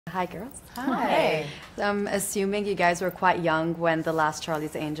Hi, girls. Hi. I'm assuming you guys were quite young when the last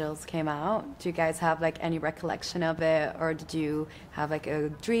Charlie's Angels came out. Do you guys have like any recollection of it, or did you have like a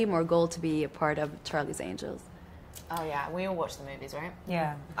dream or goal to be a part of Charlie's Angels? Oh yeah, we all watched the movies, right?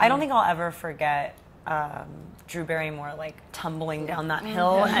 Yeah. I don't think I'll ever forget Drew Barrymore like tumbling down that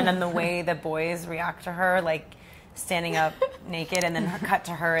hill, and then the way the boys react to her, like standing up naked, and then her cut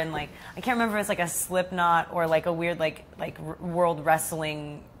to her and like I can't remember if it's like a Slipknot or like a weird like World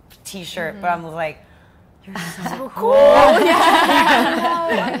Wrestling T-shirt, but I'm like, you're so cool. That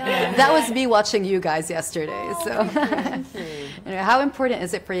was me watching you guys yesterday. So, how important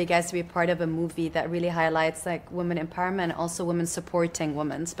is it for you guys to be part of a movie that really highlights like women empowerment, and also women supporting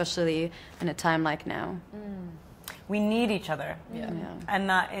women, especially in a time like now? We need each other, and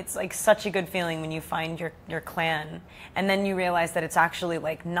that it's like such a good feeling when you find your clan, and then you realize that it's actually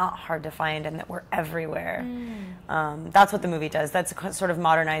like not hard to find, and that we're everywhere. That's what the movie does. That's sort of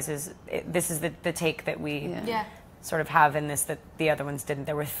modernizes. This is the take that we sort of have in this that the other ones didn't.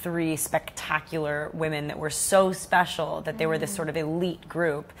 There were 3 spectacular women that were so special that they were this sort of elite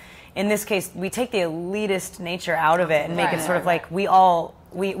group. In this case, we take the elitist nature out of it and make it sort of like we all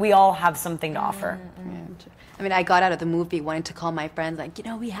have something to offer. I mean, I got out of the movie wanting to call my friends, like, you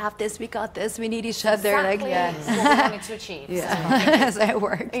know, we have this, we got this, we need each other. Exactly. Like, what we wanted to achieve. So it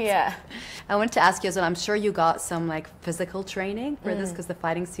worked. Yeah. I wanted to ask you as well, I'm sure you got some like physical training for this because the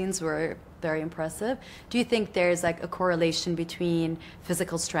fighting scenes were very impressive. Do you think there's like a correlation between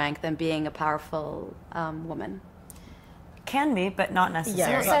physical strength and being a powerful woman? Can be, but not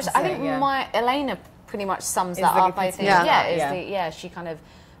necessarily. I think Elena pretty much sums that up. I think. She kind of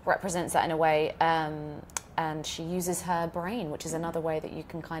represents that in a way. And she uses her brain, which is another way that you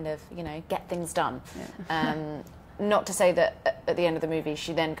can kind of, you know, get things done. Not to say that at the end of the movie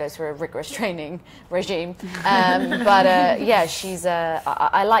she then goes through a rigorous training regime, but she's.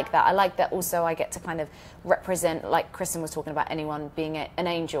 I like that. I like that. Also, I get to kind of represent, like Kristen was talking about, anyone being an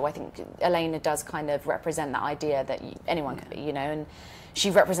angel. I think Elena does kind of represent that idea that anyone can be, you know, and she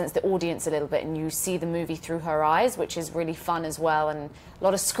represents the audience a little bit, and you see the movie through her eyes, which is really fun as well, and a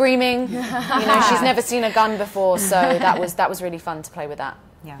lot of screaming. You know, she's never seen a gun before, so that was really fun to play with that.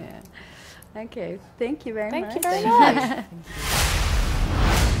 Okay, thank you very much. Thank you very much.